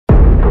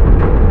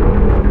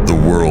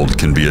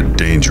can be a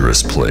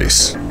dangerous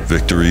place.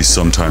 Victory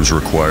sometimes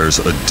requires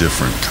a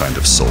different kind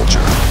of soldier.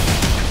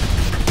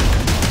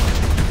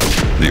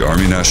 The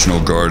Army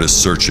National Guard is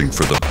searching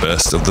for the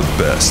best of the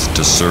best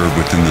to serve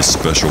within the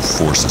Special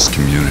Forces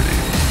community.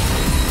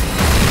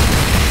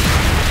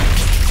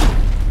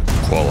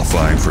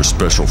 Qualifying for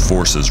Special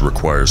Forces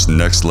requires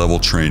next-level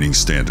training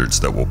standards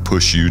that will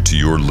push you to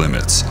your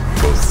limits,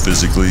 both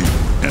physically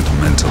and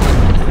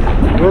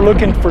mentally. We're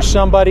looking for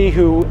somebody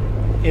who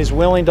is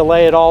willing to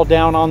lay it all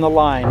down on the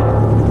line.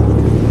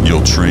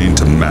 You'll train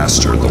to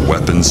master the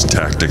weapons,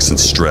 tactics, and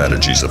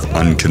strategies of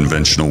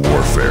unconventional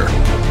warfare,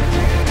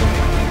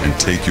 and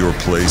take your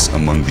place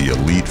among the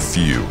elite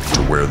few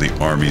to wear the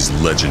Army's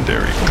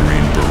legendary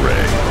Green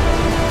Beret.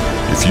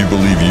 If you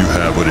believe you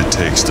have what it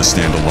takes to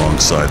stand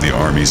alongside the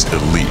Army's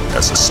elite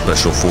as a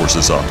Special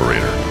Forces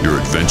operator, your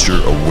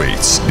adventure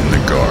awaits in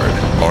the Guard.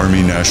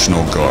 Army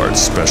National Guard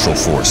Special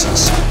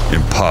Forces.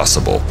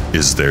 Impossible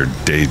is their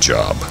day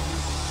job.